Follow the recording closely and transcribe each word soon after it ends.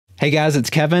Hey guys, it's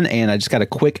Kevin, and I just got a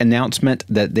quick announcement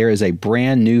that there is a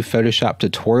brand new Photoshop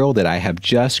tutorial that I have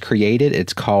just created.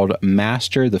 It's called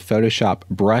Master the Photoshop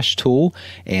Brush Tool,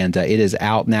 and it is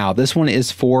out now. This one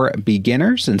is for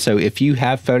beginners, and so if you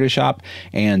have Photoshop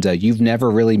and you've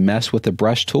never really messed with the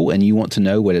brush tool and you want to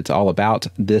know what it's all about,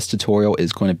 this tutorial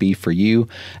is going to be for you.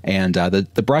 And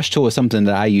the brush tool is something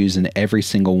that I use in every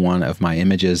single one of my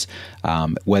images,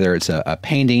 whether it's a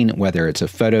painting, whether it's a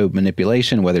photo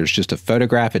manipulation, whether it's just a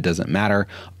photograph, it doesn't matter.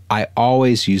 I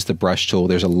always use the brush tool.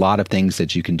 There's a lot of things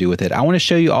that you can do with it. I want to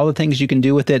show you all the things you can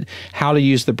do with it, how to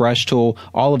use the brush tool,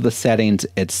 all of the settings,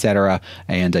 etc.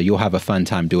 And you'll have a fun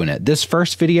time doing it. This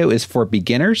first video is for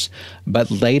beginners, but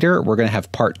later we're going to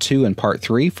have part 2 and part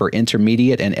 3 for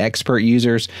intermediate and expert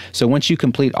users. So once you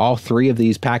complete all 3 of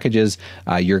these packages,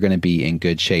 you're going to be in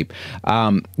good shape.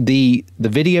 The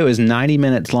video is 90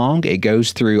 minutes long. It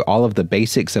goes through all of the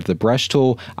basics of the brush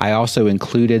tool. I also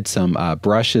included some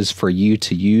brushes for you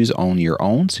to use on your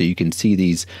own, so you can see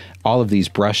all of these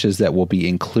brushes that will be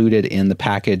included in the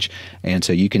package, and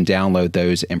so you can download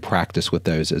those and practice with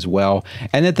those as well.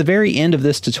 And at the very end of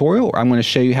this tutorial, I'm going to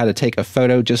show you how to take a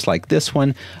photo just like this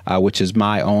one, which is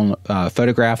my own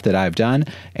photograph that I've done,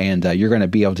 and you're going to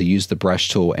be able to use the brush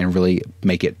tool and really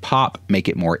make it pop, make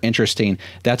it more interesting.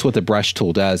 That's what the brush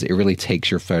tool does. It really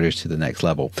takes your photos to the next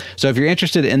level. So if you're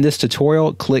interested in this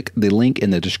tutorial, click the link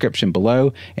in the description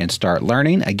below and start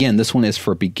learning. Again, this one is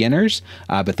for beginners,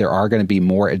 but there are going to be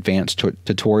more advanced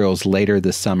tutorials later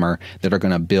this summer that are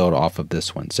going to build off of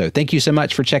this one. So thank you so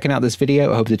much for checking out this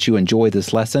video. I hope that you enjoy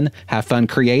this lesson. Have fun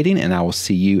creating, and I will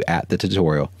see you at the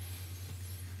tutorial.